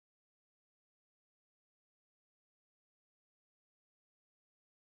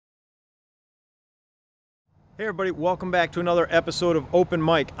Hey everybody, welcome back to another episode of Open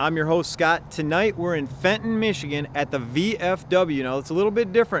Mic. I'm your host Scott. Tonight we're in Fenton, Michigan at the VFW. Now it's a little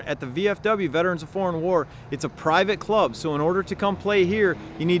bit different. At the VFW, Veterans of Foreign War, it's a private club. So in order to come play here,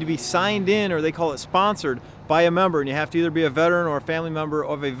 you need to be signed in, or they call it sponsored, by a member. And you have to either be a veteran or a family member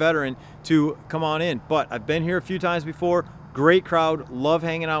of a veteran to come on in. But I've been here a few times before. Great crowd. Love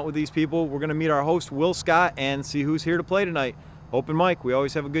hanging out with these people. We're going to meet our host, Wil Scott, and see who's here to play tonight. Open mic. We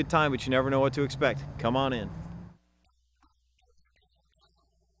always have a good time, but you never know what to expect. Come on in.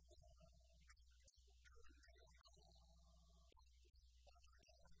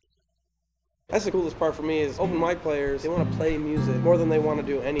 That's the coolest part for me is open mic players, they want to play music more than they want to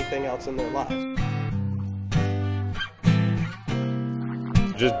do anything else in their life.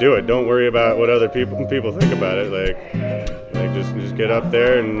 Just do it. Don't worry about what other people think about it. Like just get up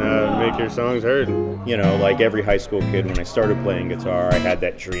there and make your songs heard. You know, like every high school kid, when I started playing guitar, I had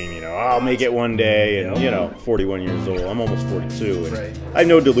that dream, you know, I'll make it one day. And, you know, 41 years old, I'm almost 42. And Right. I have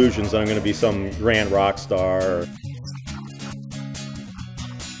no delusions that I'm going to be some grand rock star.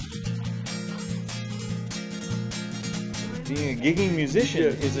 Being a gigging musician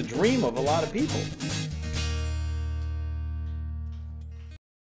is a dream of a lot of people.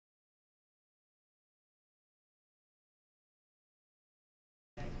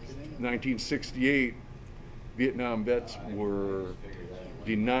 In 1968, Vietnam vets were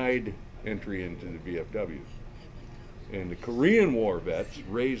denied entry into the VFW. And the Korean War vets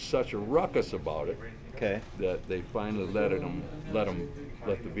raised such a ruckus about it Okay. that they finally let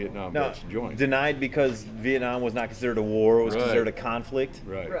the Vietnam Now, vets join. denied because Vietnam was not considered a war, it was Right. considered a conflict.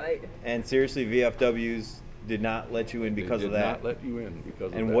 Right. And seriously, VFWs did not let you in because they of did that. not let you in because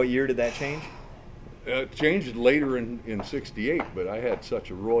of that. And what year did that change? It changed later in 68, but I had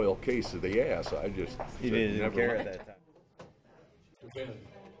such a royal case of the ass, I just You said, didn't never care mind. at that time. Ben,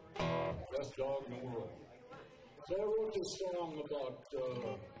 best dog in the world. So I wrote this song about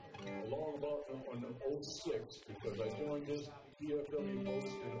in 06 because I joined this VFW post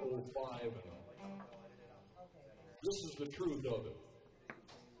in 05. And this is the truth of it.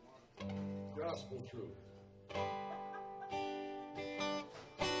 Gospel truth.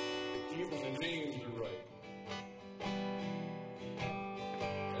 Even the names are right.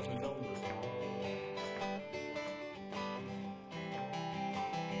 And the numbers.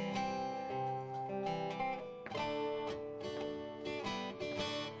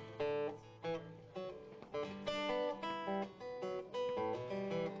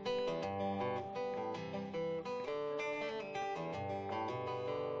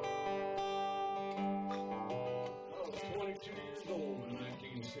 I was 22 years old in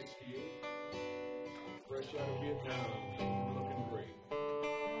 1968. Fresh out of Vietnam, looking great.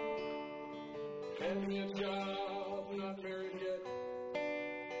 Had me a job, not married yet.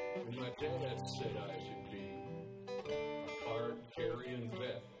 And my dad said I should be a card-carrying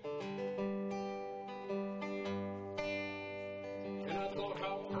vet. And I thought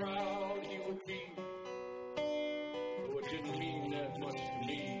how proud he would be. Though it didn't mean that much to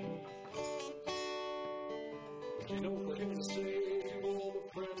me. But you know, for him to say to all the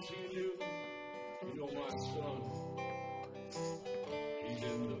friends he knew, you know, my son, he's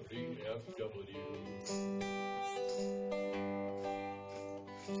in the VFW.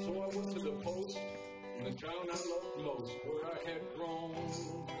 So I went to the post in the town I loved most, where I had grown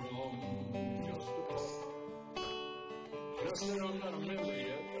from just about. And I said, I'm not a member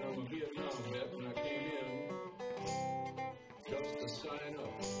yet, but I'm a Vietnam vet, and I came in just to sign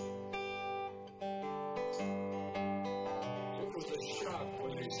up. It was a shock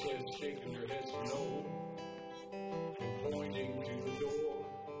when they said, shaking their heads no, and pointing to the door.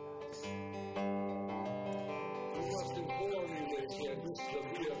 They must inform you, they said, this is a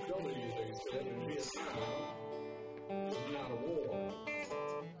VFW, they said, and Vietnam is not a war.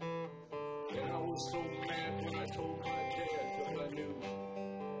 And I was so mad when I told my dad, because I knew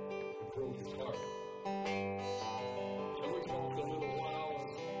it broke his heart. So we talked a little while,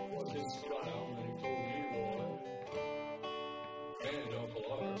 was his style, and he told me, boy, and Uncle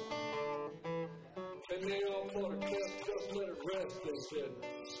Art. And they all thought it best, just let it rest, they said,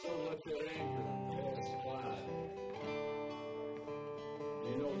 don't let that anger pass by.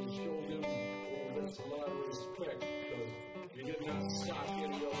 You know, you showed them, oh, that's a lot of respect, because you did not sock any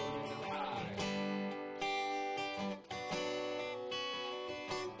of them in the eye.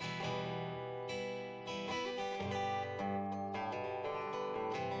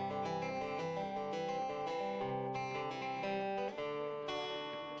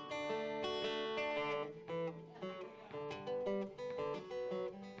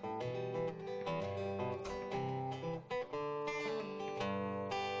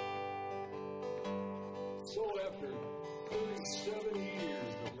 So 7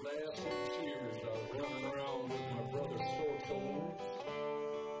 years of lasting tears, I was running around with my brother Storko.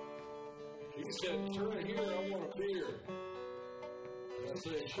 He said, "Turn here, I want a beer." And I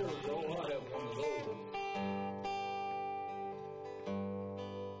said, "Sure, bro, I'll have one of those."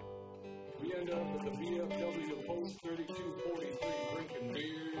 We ended up at the VFW Post 3243 drinking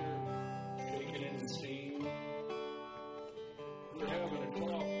beer, taking in the steam. We were having a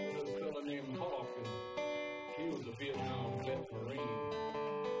talk with a fella named Hawk, and he was a Vietnam vet Marine.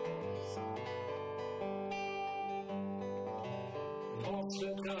 And Hawk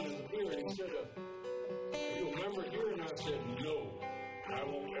sat down in the beer and he said, "You remember here?" And I said, "No, I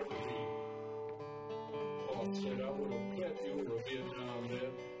won't ever be." Hawk said, "I would have bet you were a Vietnam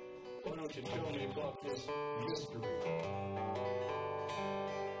vet. Why don't you tell me about this mystery?"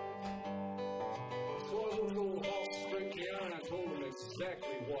 So I looked old Hawk straight in the eye and told him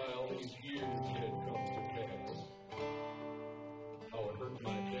exactly why all these years had come to pass. How it hurt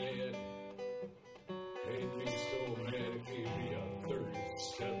my dad, made me so mad it gave me a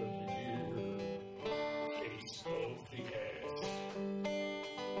 37-year case of the ass.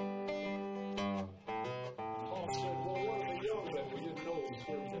 Hawk said, "Well, what of the young that we didn't know was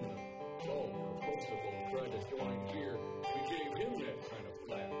served in the law or postal tried to join here? We gave him that kind of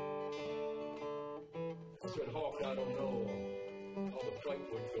flap." I said, "Hawk, I don't know how the fight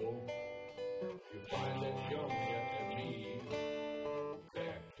would go. You find that young yet and me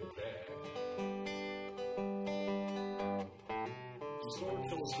back to back."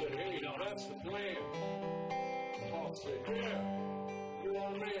 Storko said, "Hey, now that's the plan." And Hawk said, "Yeah, you're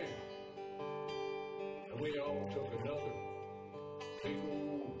our man." And we all took another big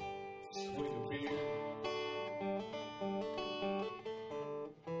old swig of beer.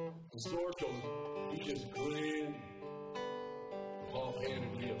 And Storko, he just grinned. Hawk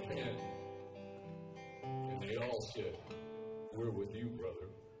handed me a pen. And they all said, "We're with you, brother.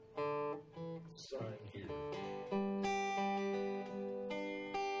 Sign here."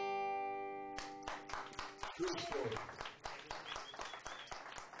 True story.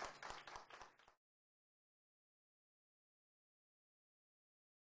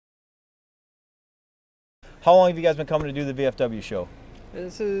 How long have you guys been coming to do the VFW show?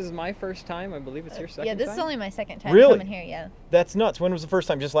 This is my first time. I believe it's your second Yeah, this time? is only my second time Really? coming here, yeah. That's nuts. When was the first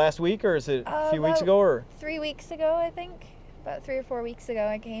time? Just last week, or is it a few weeks About ago? Or 3 weeks ago, I think. About 3 or 4 weeks ago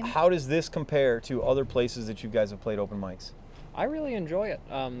I came. how does this compare to other places that you guys have played open mics? I really enjoy it.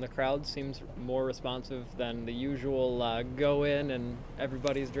 The crowd seems more responsive than the usual go in and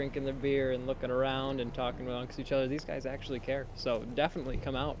everybody's drinking their beer and looking around and talking amongst each other. These guys actually care. So definitely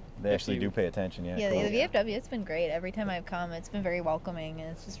come out. They actually do pay attention, yeah. Yeah, Cool. the VFW, it's been great. Every time I've come, it's been very welcoming, and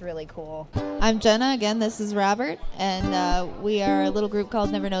it's just really cool. I'm Jenna. Again, this is Robert, and we are a little group called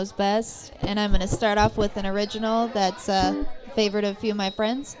Never Knows Best. And I'm going to start off with an original that's a favorite of a few of my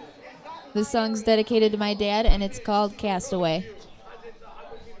friends. This song's dedicated to my dad, and it's called Castaway.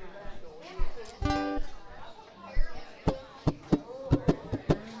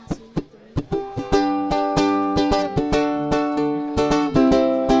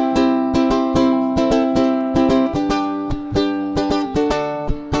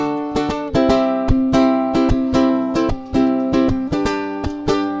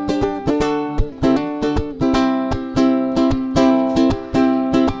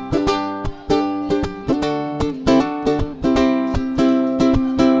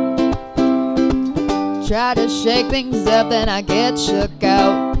 Try to shake things up, then I get shook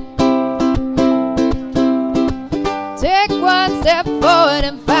out. Take one step forward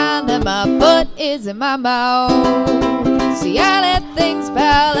and find that my foot is in my mouth. See, I let things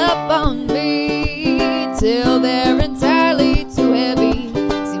pile up on me till they're entirely too heavy.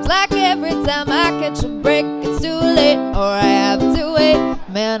 Seems like every time I catch a break, it's too late, or I have to wait.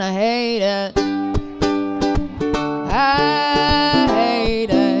 Man, I hate it. I hate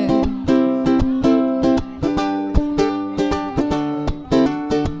it.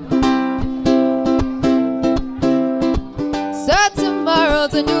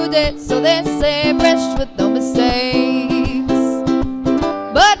 Tomorrow's a new day, so they say, fresh with no mistakes.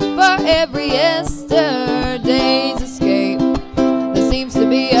 But for every yesterday's escape, there seems to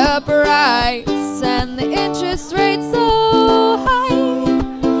be a price, and the interest rate's so high,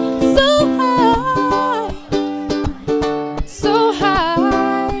 so high, so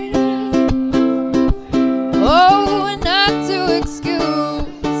high. Oh, and not to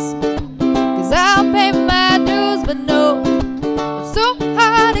excuse, 'cause I'll pay my dues, but no, so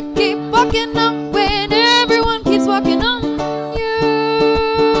hard to keep walking on when everyone keeps walking on you.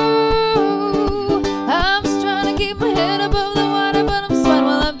 I'm just trying to keep my head above the water, but I'm sweating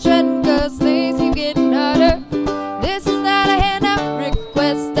while I'm treading, 'cause things keep getting harder. This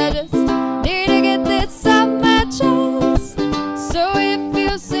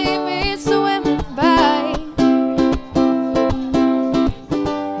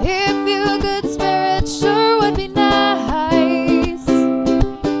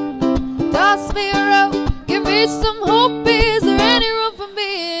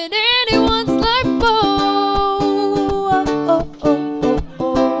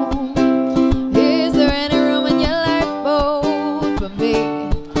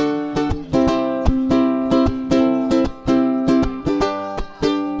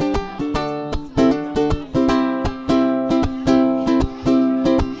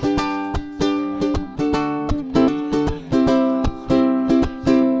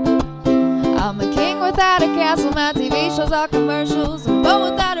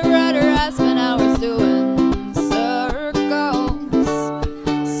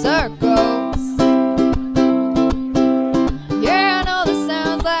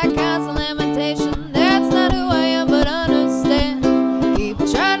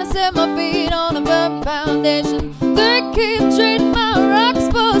set my feet on a firm foundation. They keep trading my rocks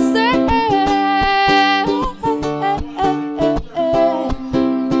for sand.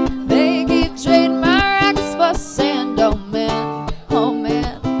 They keep trading my rocks for sand. Oh man, oh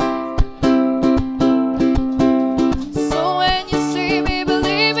man. So when you see me,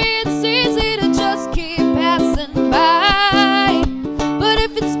 believe me, it's easy to just keep passing by. But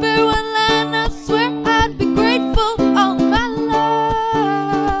if it's spare one line, I swear I'd be grateful all my life.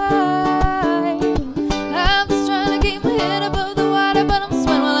 I'm just trying to keep my head above the water, but I'm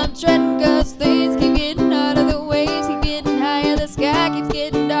sweating while I'm treading, 'cause things keep getting harder, the waves keep getting higher, the sky keeps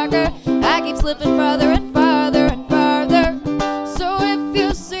getting darker, I keep slipping farther and farther and farther. So if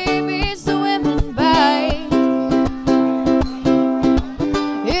you see me swimming by,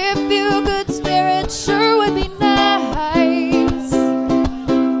 if you could spare it, sure would be nice.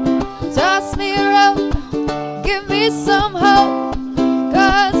 Toss me a rope, give me some hope,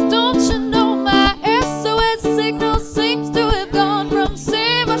 'cause don't you know my SOS signal seems to have gone from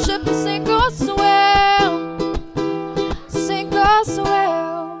save our ship to sink or swim, sink or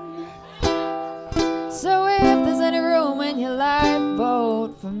swim. So if there's any room in your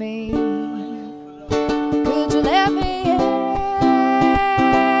lifeboat for me, could you let me in?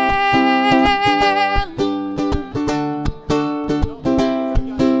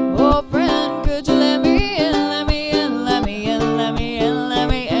 Oh friend, could you let me in, let me in, let me in, let me in, let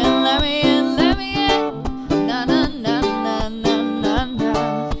me in, let me in, let me in. Na na na na na na na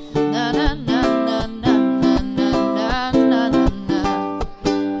na na na na na na na na na.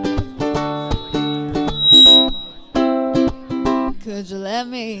 Could you let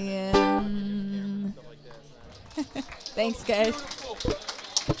me in? Thanks, guys.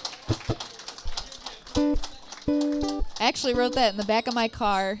 I actually wrote that in the back of my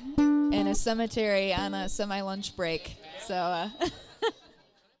car in a cemetery on a semi-lunch break. So,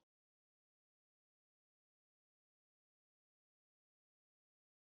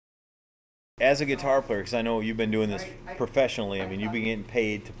 As a guitar player, because I know you've been doing this professionally, I mean, you've been getting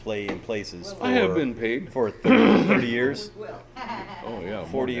paid to play in places. I have been paid. For 30 years? Oh, yeah.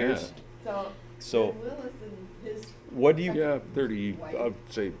 40 more than years? that. So, what do you... Yeah, 30, I'd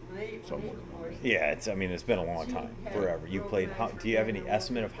say somewhere. Yeah, I mean, it's been a long time, forever. You played, do you have any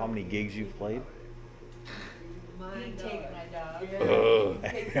estimate of how many gigs you've played? I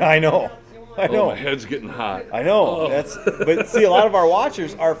know. I know. Oh, my head's getting hot. I know. But see, a lot of our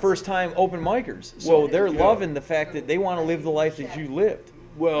watchers are first-time open micers, so they're loving the fact that they want to live the life that you lived.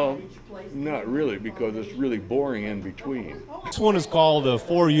 Well, not really, because it's really boring in between. This one is called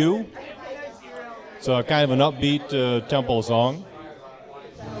For You. It's kind of an upbeat tempo song.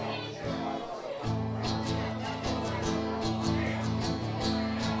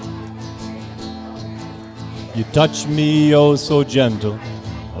 You touch me oh so gentle,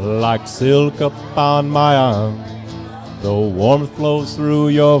 like silk upon my arm. The warmth flows through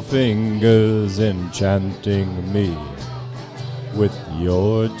your fingers, enchanting me with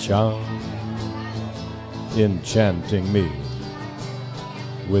your charm. Enchanting me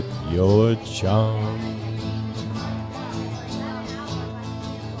with your charm.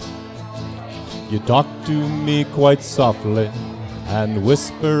 You talk to me quite softly and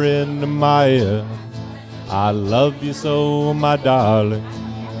whisper in my ear, I love you so, my darling,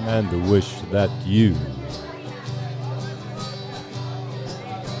 and wish that you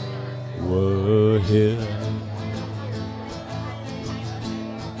were here.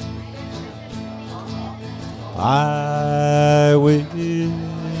 I wish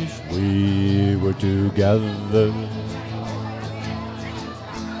we were together,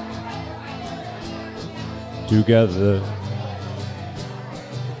 together.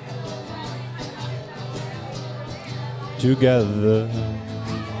 Together.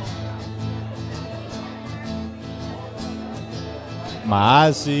 My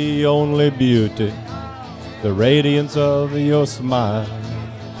eyes see only beauty, the radiance of your smile.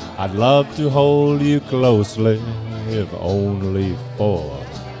 I'd love to hold you closely, if only for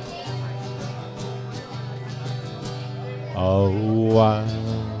a while.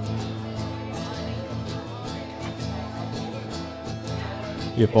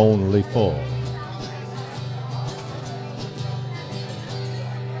 If only for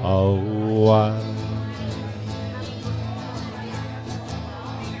a while.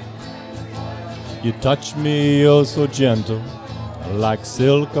 You touch me oh so gentle, like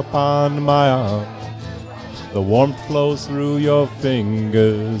silk upon my arm. The warmth flows through your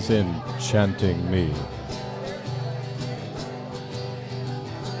fingers, enchanting me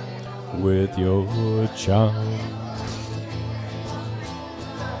with your charm.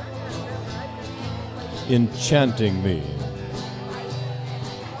 Enchanting me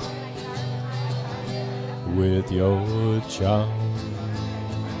with your charm.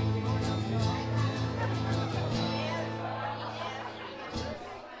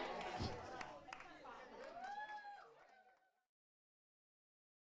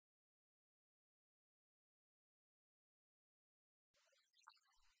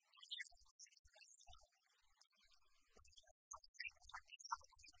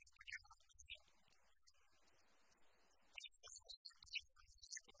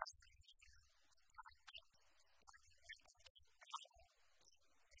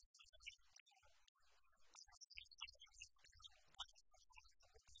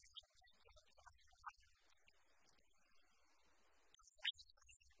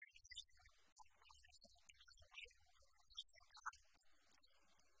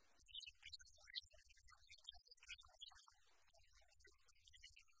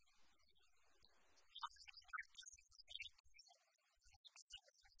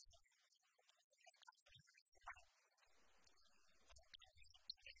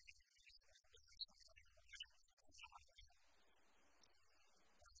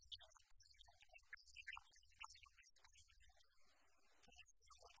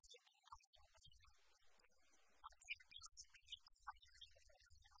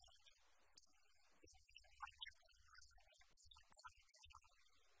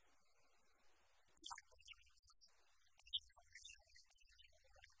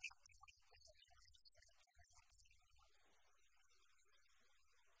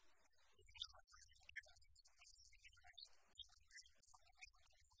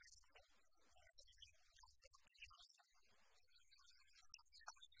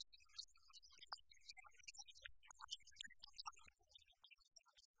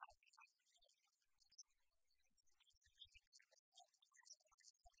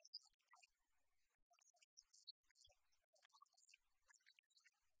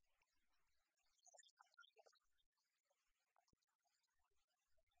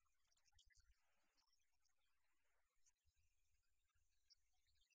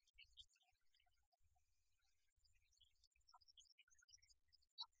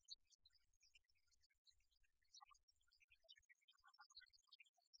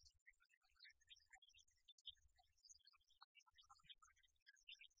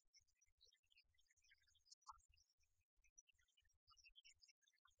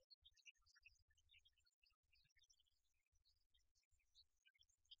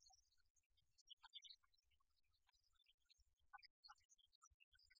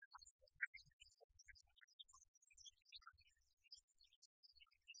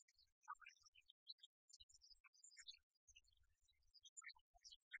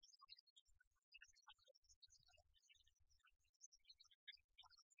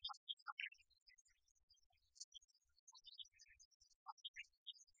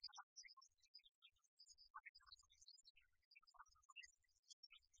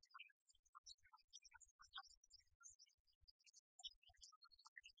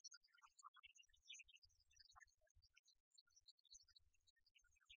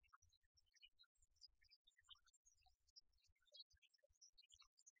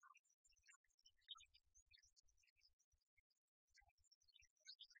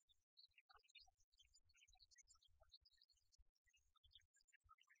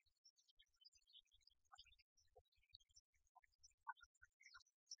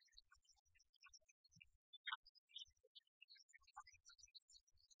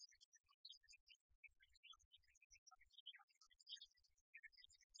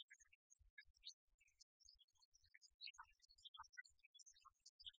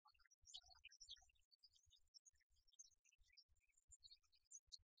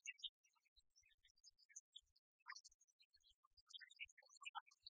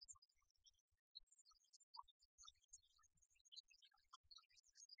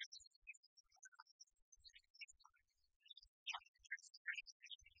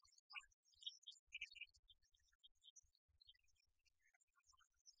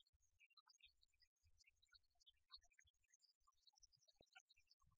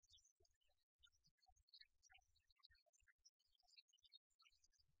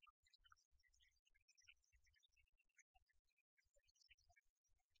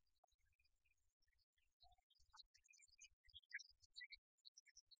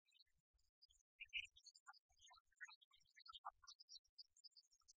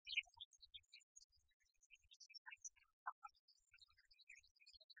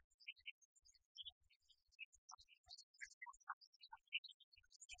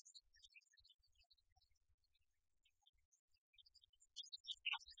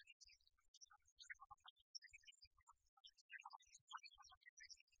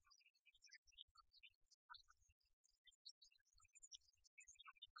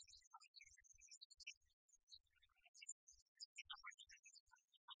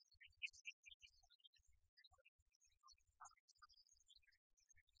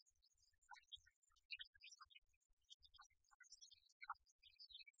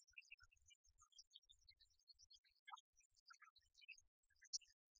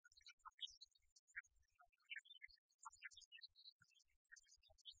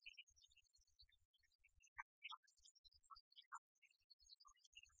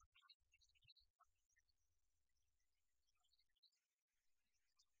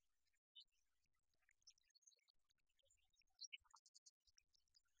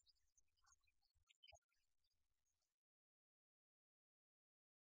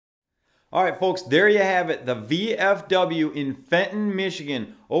 All right, folks, there you have it. The VFW in Fenton,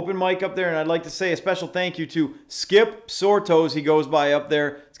 Michigan. Open mic up there, and I'd like to say a special thank you to Skip Sortos. He goes by up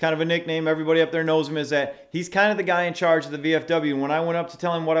there. It's kind of a nickname. Everybody up there knows him as that. He's kind of the guy in charge of the VFW. And when I went up to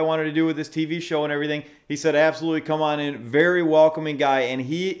tell him what I wanted to do with this TV show and everything, he said, absolutely, come on in. Very welcoming guy, and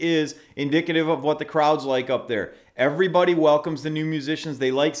he is indicative of what the crowd's like up there. Everybody welcomes the new musicians.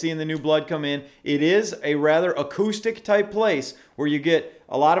 They like seeing the new blood come in. It is a rather acoustic type place where you get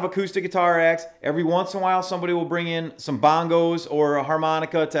a lot of acoustic guitar acts. Every once in a while, somebody will bring in some bongos or a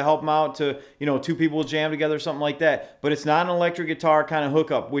harmonica to help them out to, you know, two people will jam together or something like that. But it's not an electric guitar kind of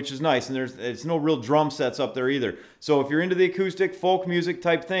hookup, which is nice. And it's no real drum sets up there either. So if you're into the acoustic folk music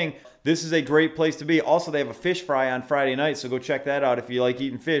type thing, this is a great place to be. Also, they have a fish fry on Friday night, so go check that out if you like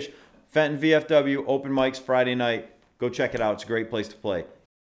eating fish. Fenton VFW, open mics Friday night. Go check it out. It's a great place to play.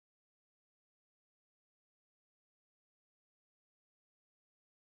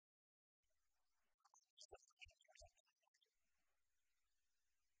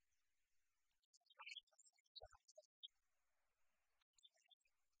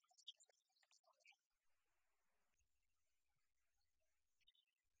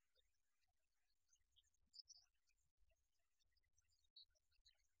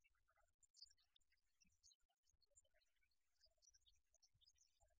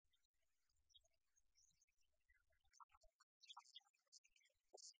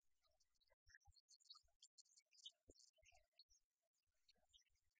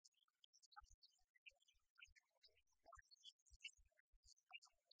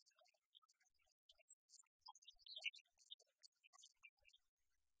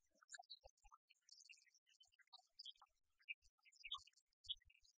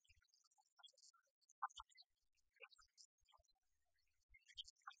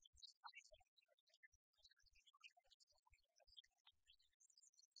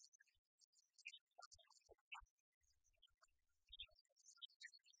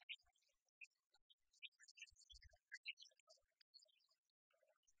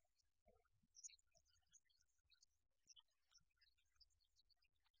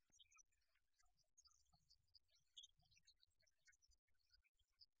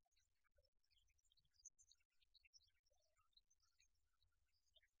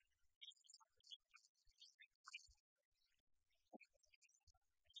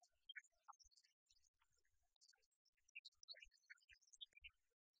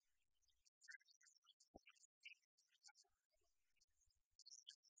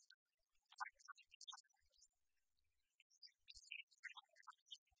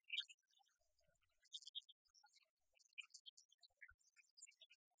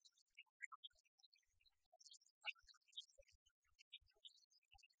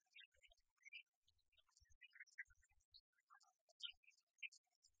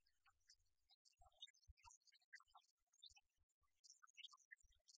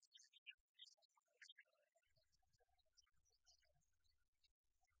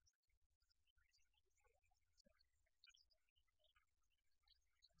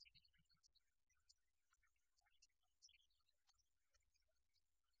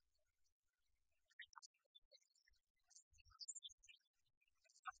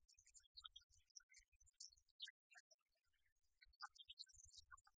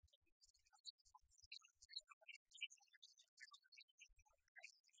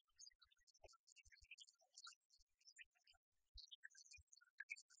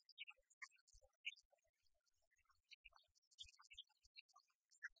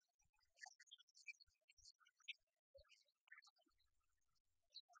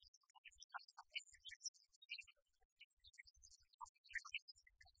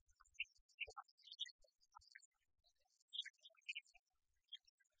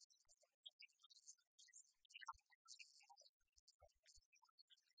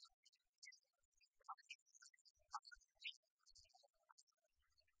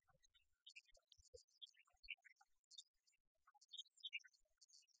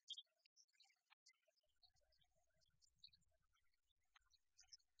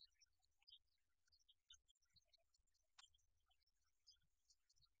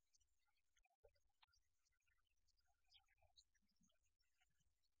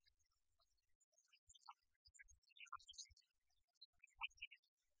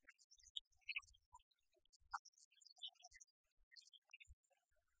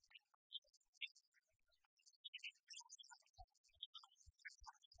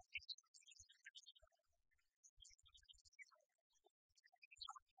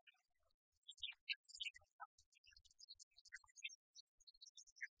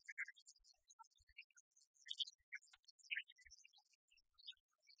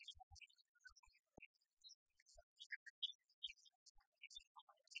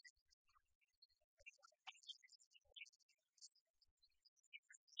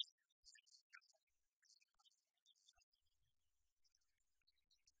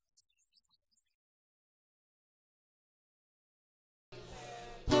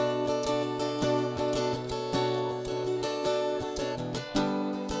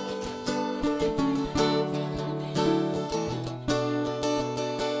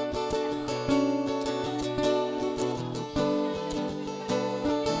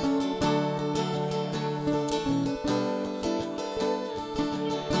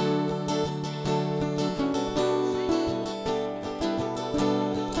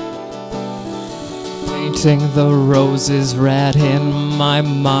 painting the roses red in my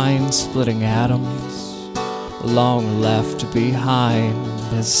mind, splitting atoms long left behind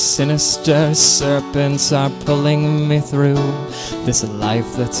as sinister serpents are pulling me through this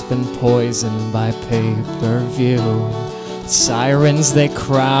life that's been poisoned by pay-per-view. Sirens, they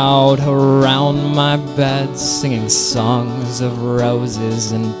crowd around my bed, singing songs of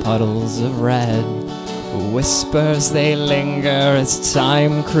roses and puddles of red. Whispers, they linger as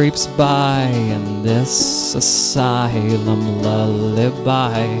time creeps by in this asylum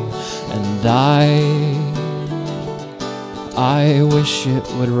lullaby. And I wish it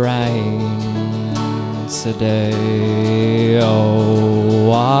would rain today.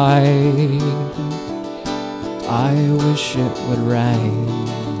 Oh, I wish it would rain.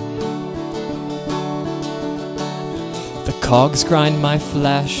 The cogs grind my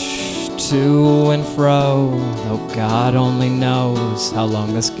flesh to and fro, though God only knows how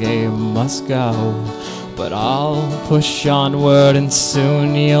long this game must go. But I'll push onward and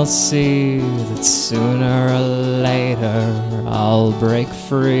soon you'll see that sooner or later I'll break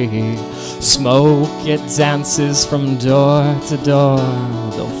free. Smoke, it dances from door to door,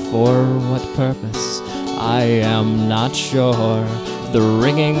 though for what purpose I am not sure. The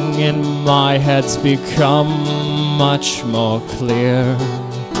ringing in my head's become much more clear.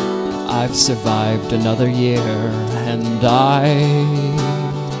 I've survived another year, and I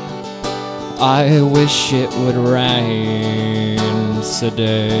wish it would rain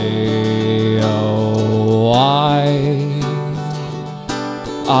today. Oh,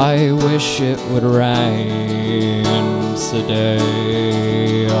 I wish it would rain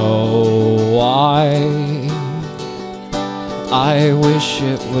today. Oh, I wish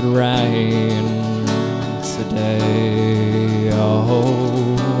it would rain today. Oh,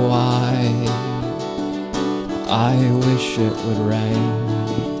 I wish it would rain.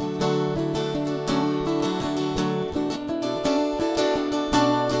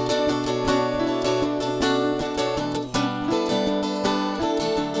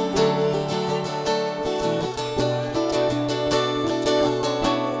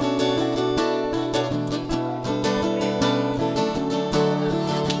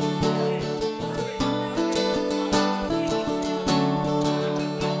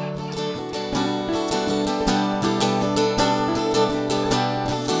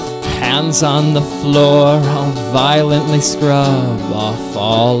 Hands on the floor, I'll violently scrub off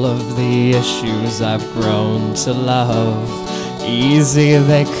all of the issues I've grown to love. Easy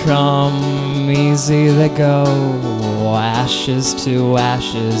they come, easy they go, ashes to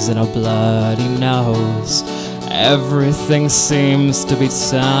ashes in a bloody nose. Everything seems to be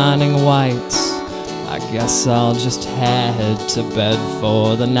turning white. I guess I'll just head to bed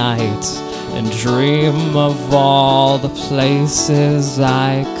for the night and dream of all the places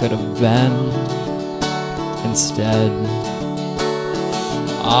I could have been. Instead,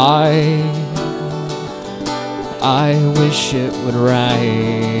 I wish it would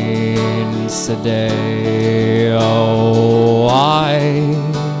rain today. Oh,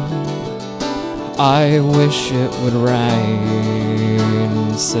 I wish it would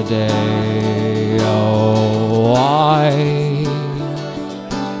rain today. Oh,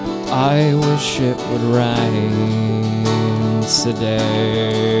 I wish it would rain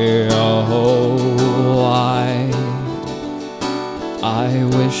today. Oh, I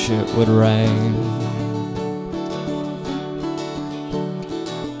wish it would rain.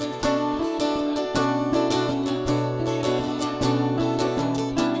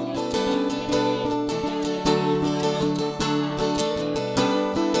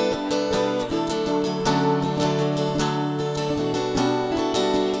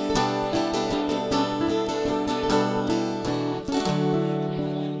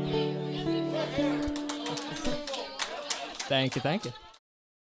 Thank you, thank you.